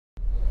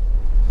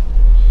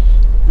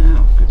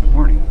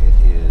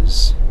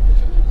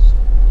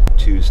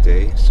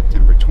Tuesday,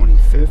 September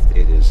 25th.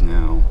 It is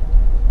now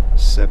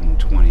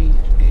 7:20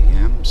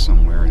 a.m.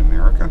 somewhere in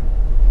America.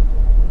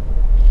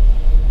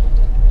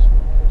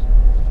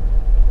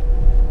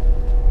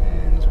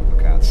 And as we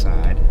look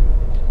outside,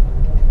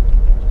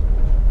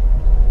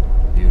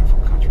 beautiful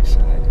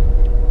countryside.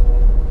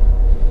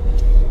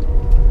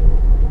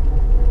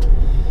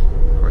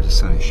 Of course, the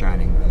sun is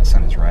shining, the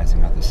sun is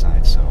rising on the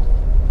side, so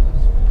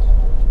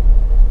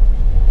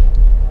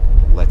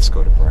let's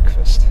go to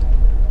breakfast.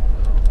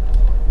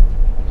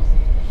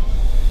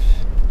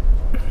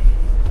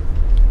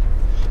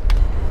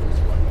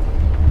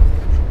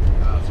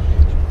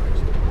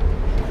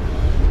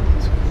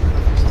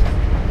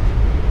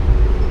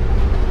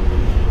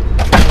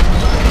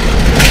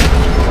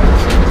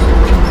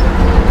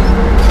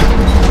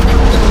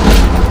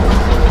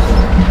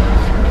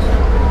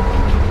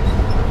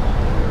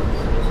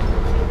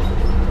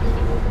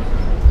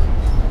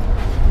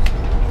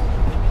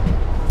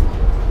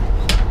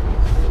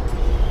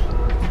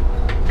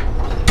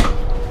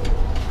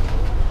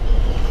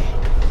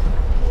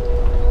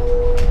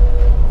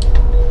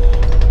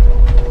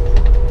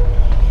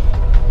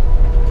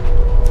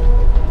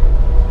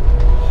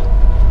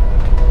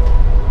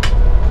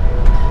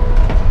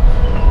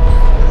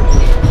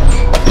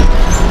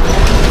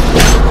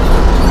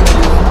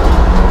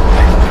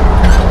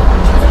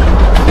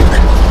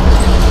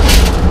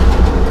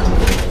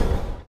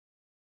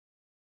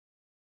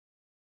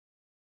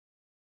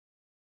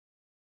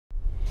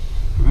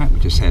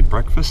 Just had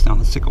breakfast. Now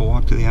let's take a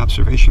walk to the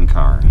observation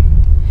car.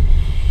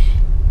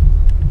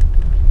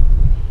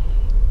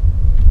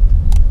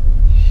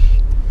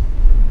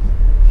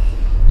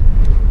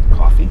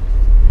 Coffee.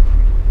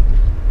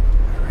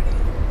 Alrighty.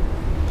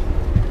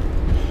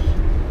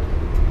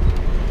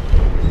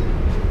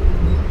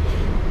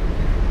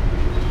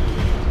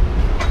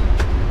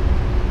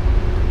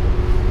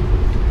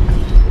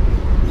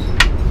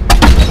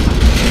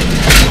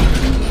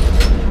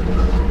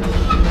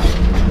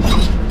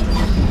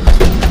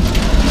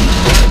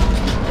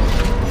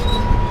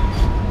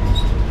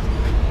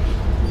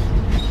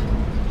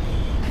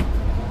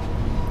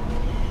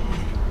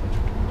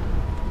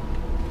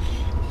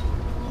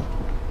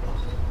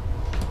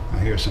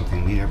 Here's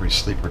something neat. Every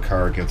sleeper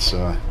car gets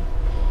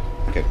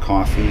get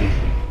coffee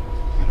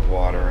and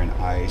water and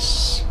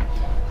ice.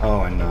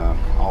 Oh, and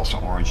also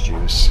orange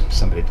juice.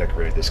 Somebody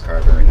decorated this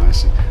car very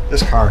nicely.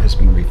 This car has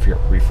been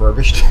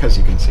refurbished, as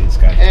you can see. It's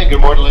got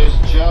good morning, ladies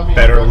and gentlemen.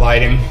 Better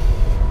lighting.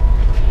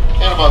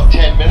 In about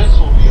 10 minutes,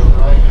 we'll be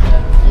arriving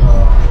at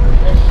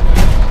next station.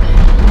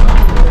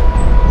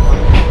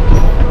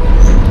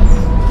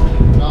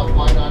 Now,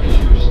 why not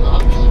issue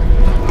stops?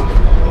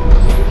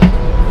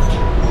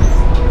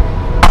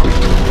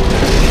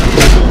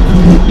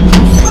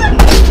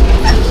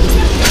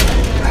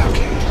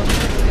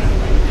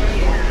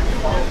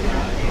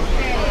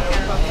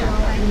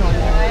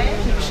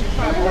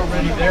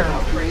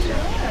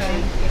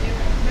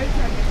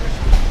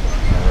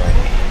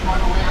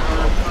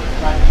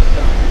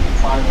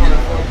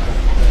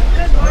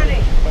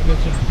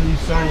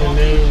 Sign your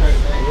name,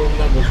 room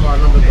number, car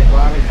number, the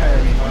body.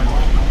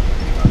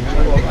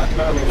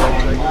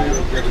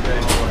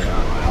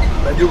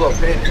 I do love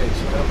pancakes.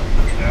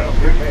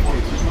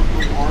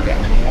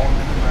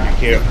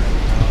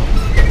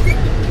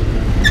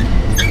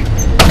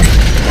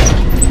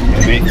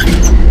 Thank you.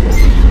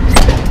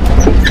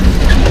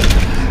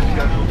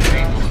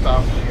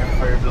 Stop for the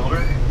Empire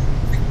Builder.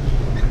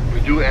 We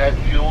do add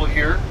fuel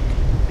here.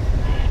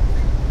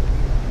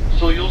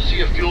 So you'll see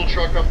a fuel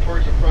truck up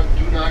towards the front.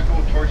 Do not go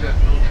towards that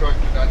fuel truck.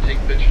 Do not take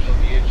pictures of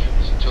the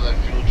engines until that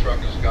fuel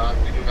truck is gone.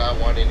 We do not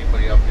want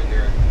anybody up in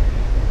there.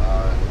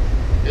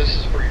 This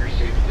is for your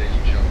safety, ladies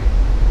and gentlemen.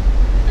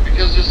 And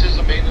because this is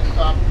a maintenance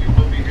stop, we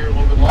will be here a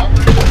little bit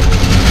longer.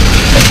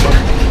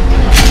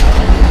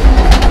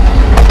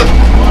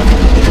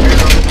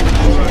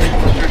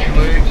 Stretch your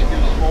legs, do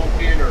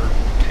smoking or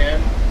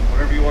 10,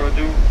 whatever you want to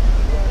do.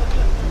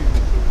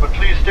 But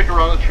please stick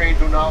around the train.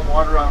 Do not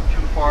wander around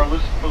too far.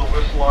 Listen for the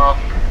whistle off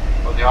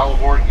of the olive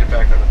board and get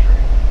back on the train.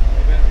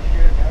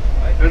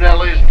 Doing that,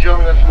 ladies and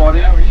gentlemen, that's about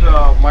it.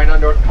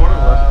 Minot, North Dakota, in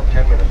less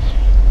than 10 minutes.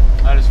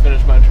 I just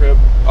finished my trip.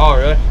 Oh,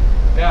 really?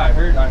 Yeah, I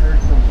heard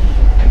from...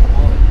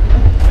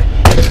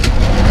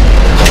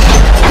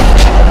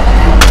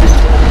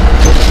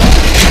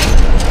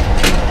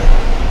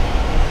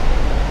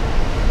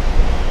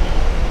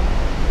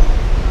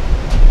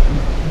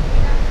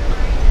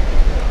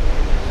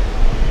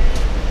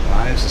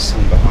 Why is the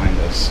sun behind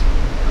us?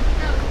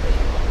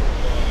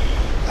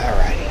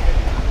 Alrighty.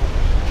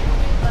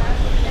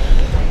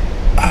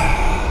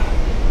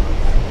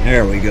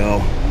 There we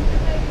go.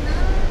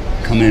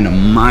 Coming into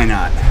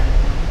Minot.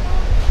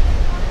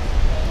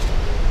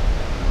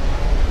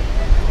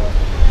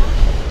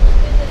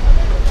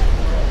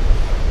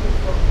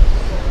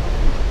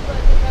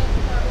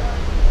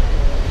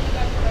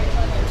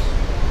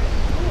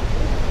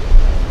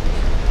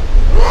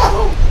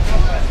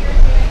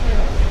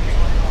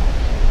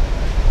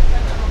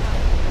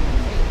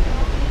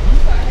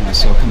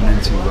 So coming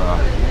into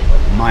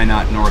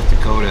Minot, North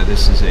Dakota,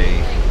 this is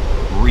a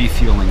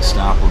refueling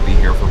stop. We'll be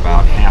here for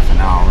about half an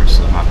hour,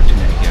 so an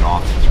opportunity to get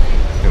off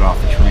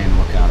the train and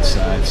look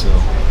outside. So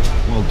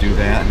we'll do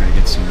that. I'm going to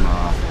get some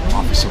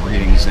officer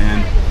readings in,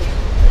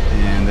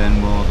 and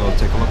then we'll go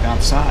take a look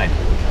outside.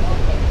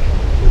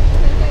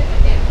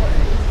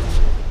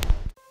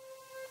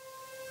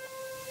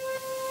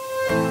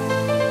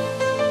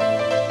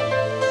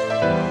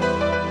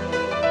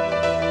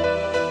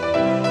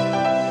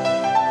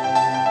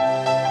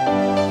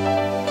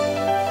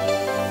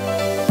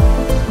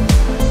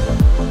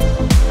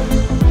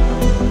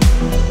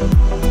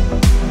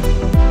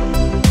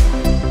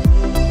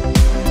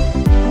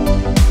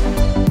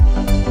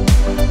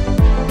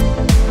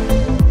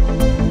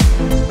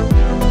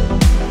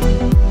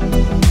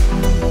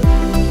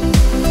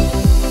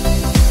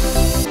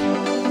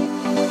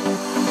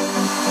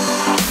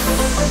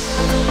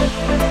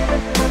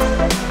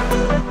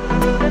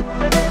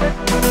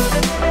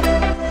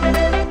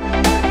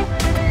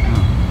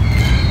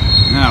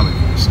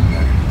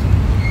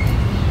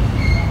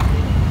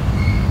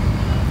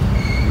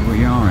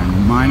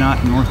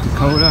 Minot, North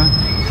Dakota.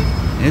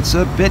 It's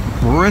a bit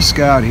brisk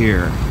out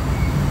here.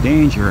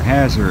 Danger,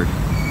 hazard,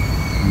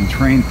 and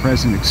train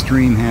present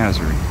extreme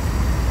hazard.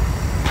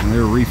 And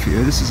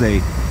this is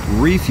a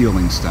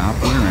refueling stop.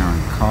 We're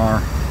in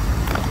car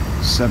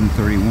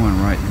 731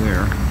 right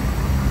there.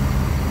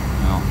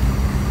 Well,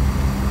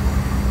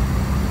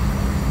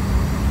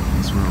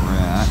 that's where we're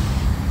at.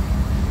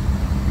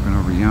 Looking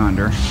over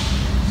yonder.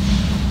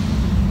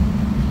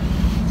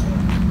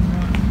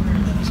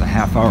 It's a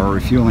half-hour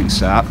refueling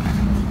stop.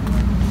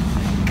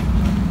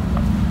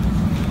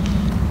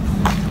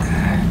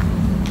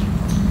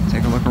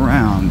 Take a look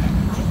around.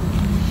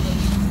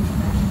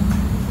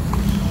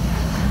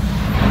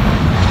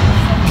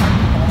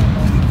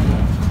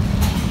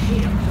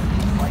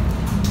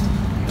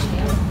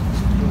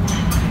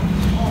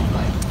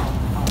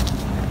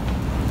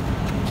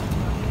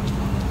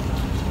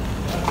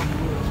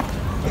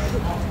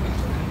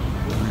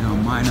 There we go,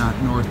 Minot,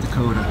 North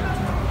Dakota.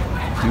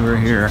 We're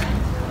here.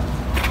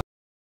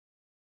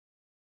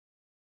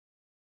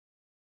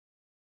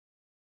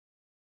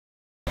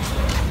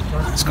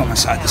 Let's go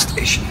inside the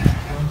station.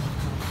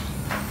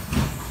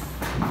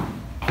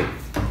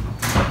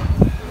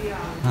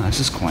 Oh, this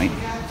is quaint.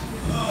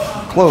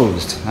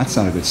 Closed. That's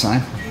not a good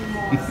sign.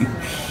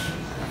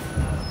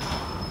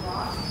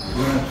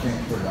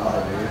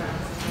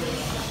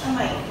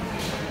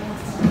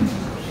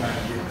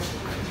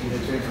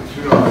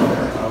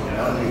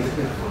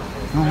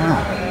 Oh wow.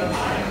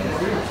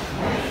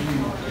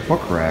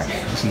 Book rack.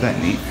 Isn't that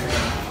neat?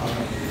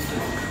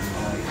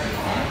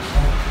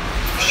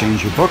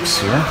 Exchange your books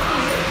here.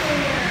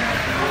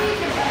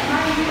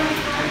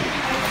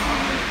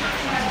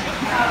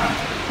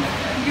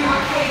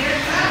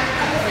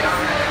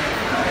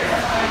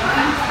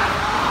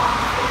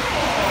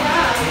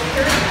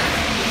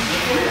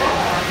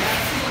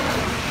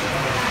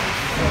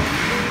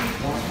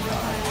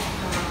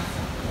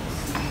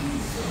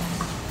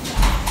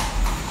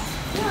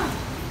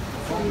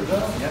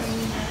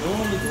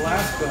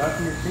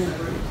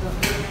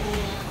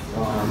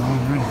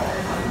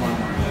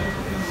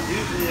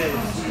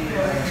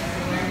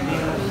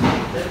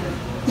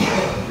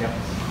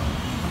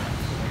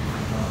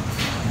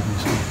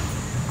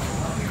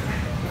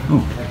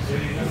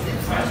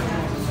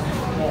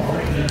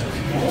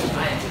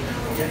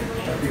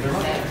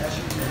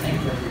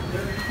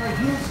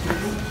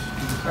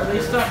 They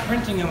stopped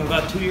printing them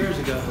about 2 years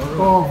ago.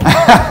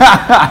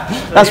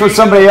 That's what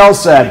somebody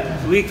else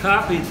said. We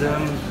copied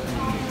them.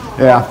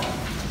 Yeah.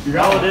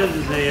 All it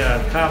is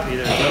a copy.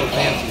 There's no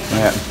fancy.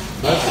 Yeah.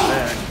 That's the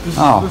back.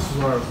 Oh.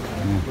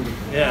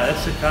 Yeah,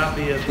 that's a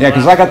copy of. Yeah,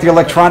 because I got the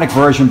electronic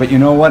version, but you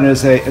know what?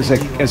 As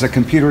a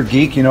computer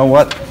geek, you know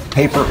what?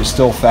 Paper is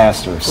still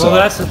faster. So. Well,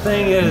 that's the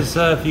thing is,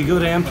 if you go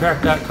to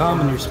Amtrak.com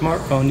on your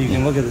smartphone, you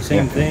can look at the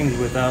same thing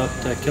without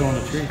killing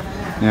a tree.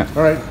 Yeah.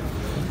 All right.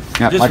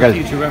 Yeah, Just for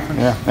future reference.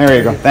 Yeah, there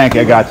you go. Thank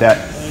you. I got that.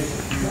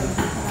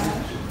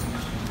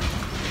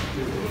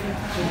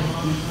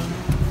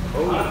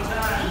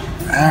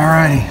 All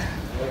righty.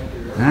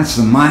 That's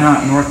the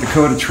Minot, North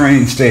Dakota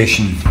train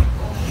station.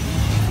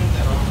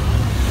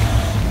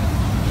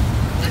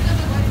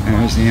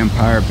 There's the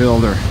Empire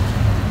Builder.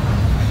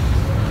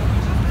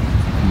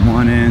 From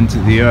one end to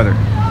the other.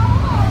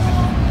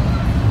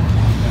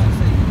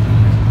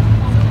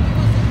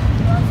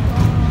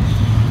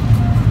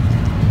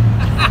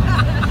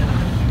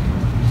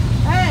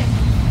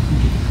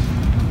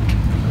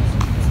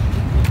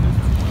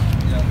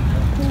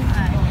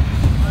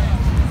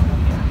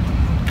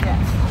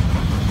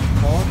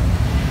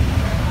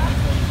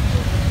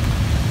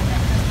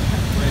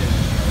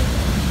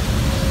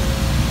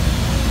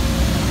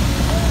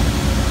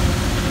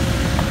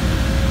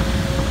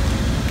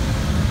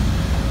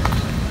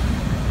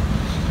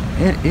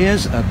 It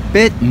is a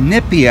bit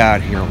nippy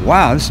out here.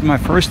 Wow, this is my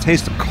first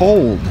taste of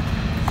cold.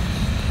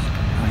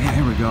 Oh yeah,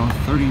 here we go.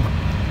 30.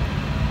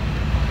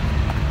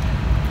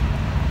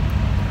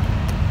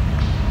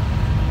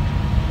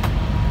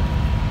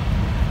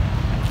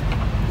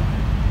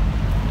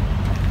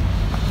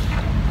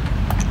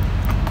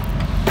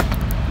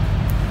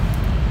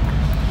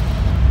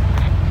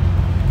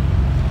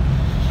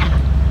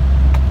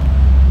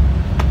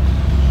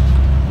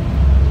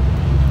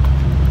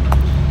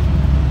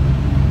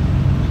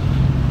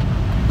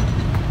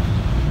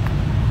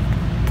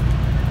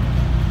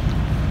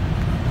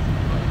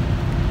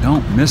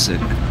 miss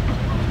it.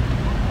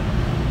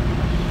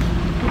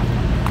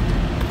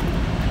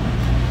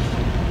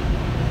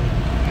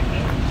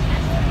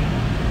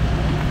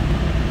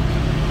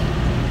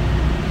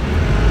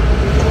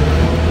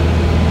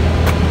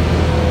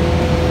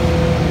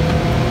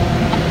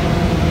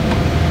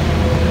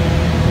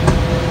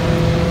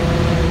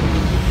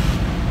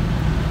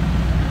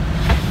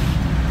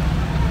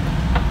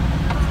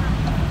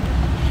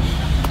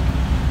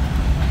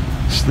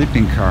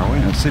 Sleeping car. Wait,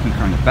 no, sleeping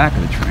car in the back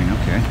of the train.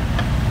 Okay.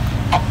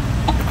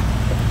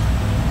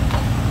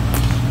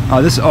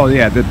 Oh, this. Oh,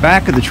 yeah. The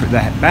back of the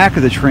back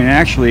of the train.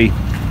 Actually,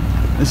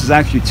 this is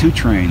actually two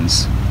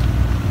trains.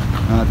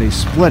 They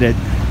split it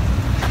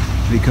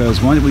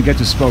because when we get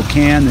to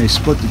Spokane, they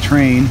split the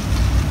train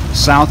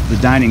south of the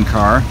dining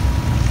car,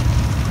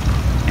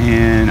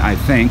 and I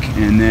think,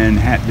 and then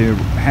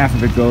half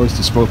of it goes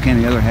to Spokane,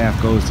 the other half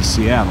goes to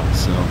Seattle.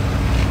 So.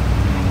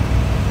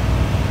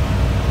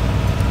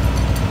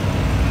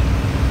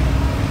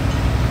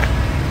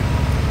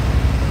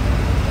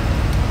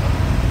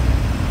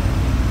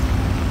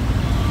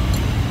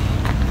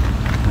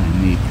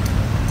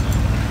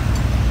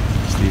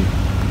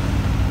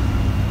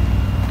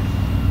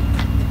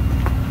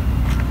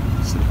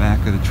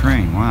 Of the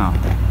train, wow.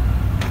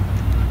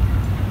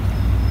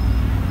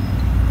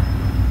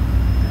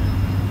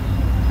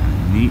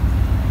 Neat.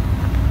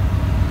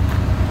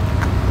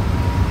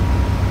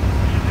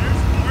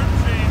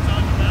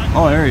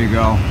 Oh, there you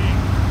go.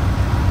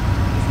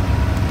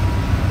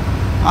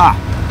 Ah,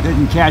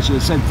 didn't catch it.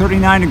 It said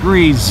 39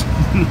 degrees.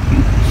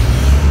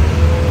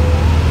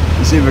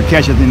 Let's see if I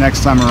catch it the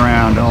next time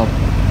around. I'll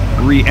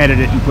re-edit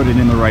it and put it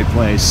in the right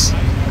place.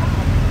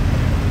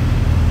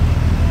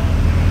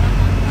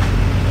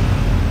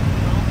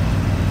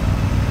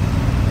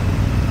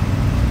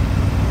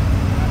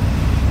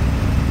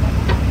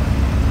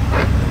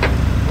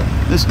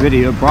 This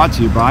video brought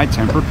to you by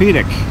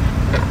Tempur-Pedic.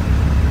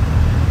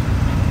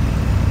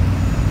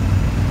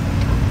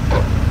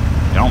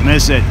 Don't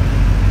miss it.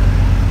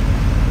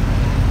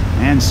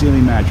 And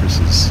Sealy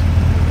mattresses.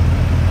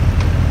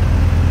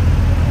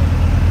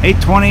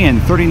 820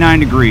 and 39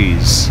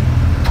 degrees.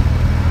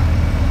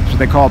 That's what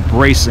they call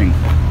bracing.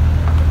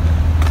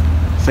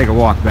 Let's take a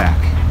walk back.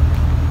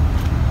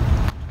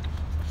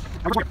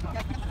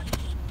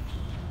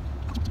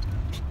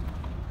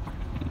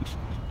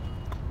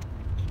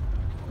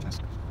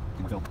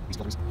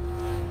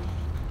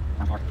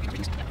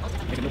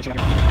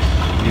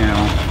 You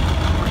know,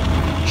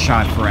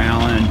 shot for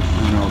Alan. I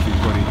don't know if you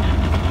put it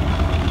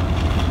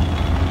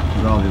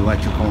with all the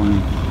electrical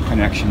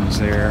connections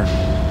there.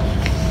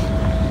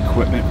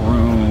 Equipment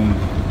room,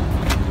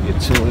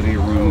 utility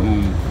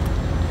room.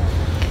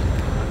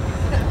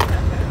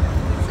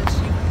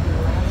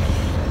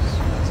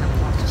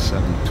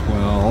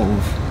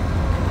 $712.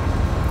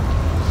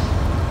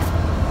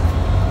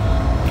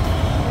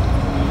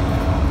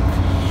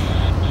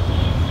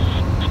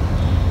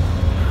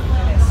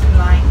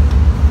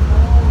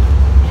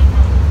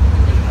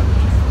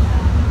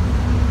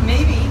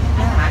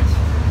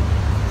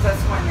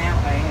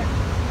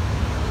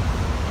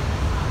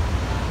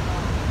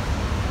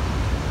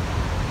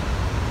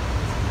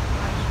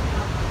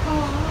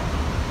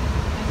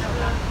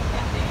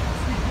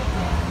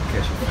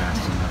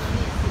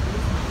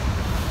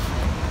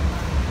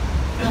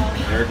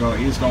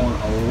 He's going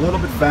a little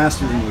bit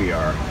faster than we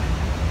are.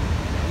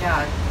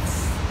 Yeah.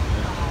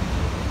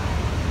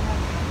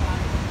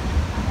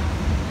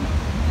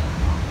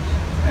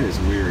 That is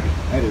weird.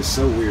 That is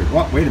so weird.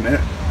 What? Wait a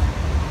minute.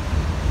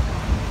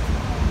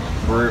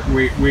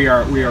 We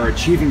are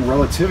achieving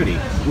relativity.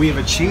 We have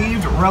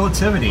achieved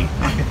relativity.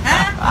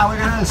 Ah, look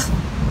at this.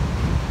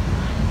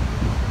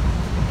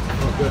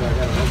 Oh, good. I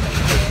got it.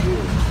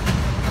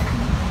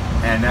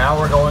 And now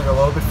we're going a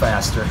little bit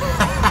faster.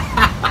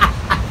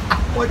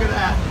 Look at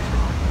that.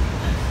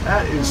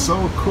 That is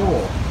so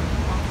cool.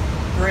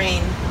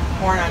 Green,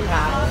 corn on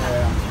top.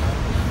 Yeah.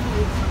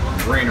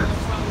 Greener.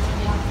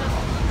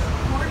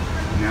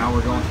 Now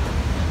we're going.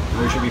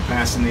 We should be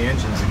passing the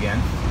engines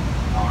again.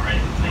 All right,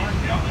 ladies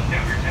and gentlemen,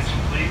 have your attention,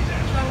 please.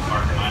 As we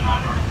embark on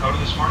North Dakota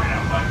this morning, I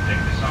would like to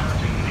take this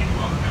opportunity to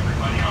welcome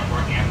everybody on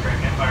board the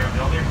Amtrak Empire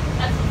Builder.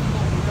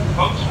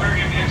 Folks, we're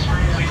going to be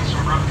experiencing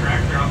some rough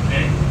track throughout the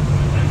day.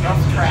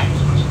 Rough track.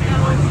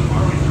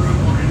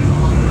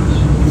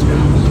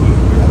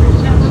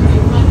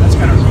 That's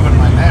gonna ruin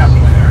my map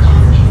there.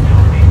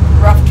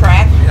 Rough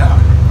track? Yeah.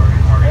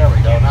 There we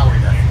go, now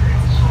we're done.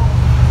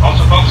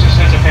 Also, folks, this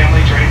is a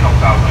family train. No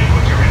foul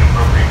language or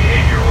inappropriate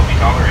behavior will be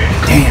tolerated.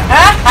 Damn.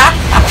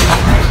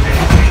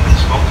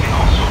 Smoking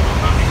also will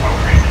not be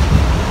tolerated.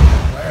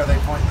 Why are they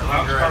pointing the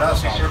finger at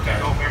us all the serving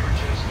time? no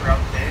beverages throughout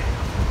the day.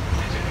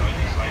 Please enjoy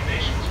these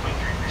libations by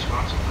 3%.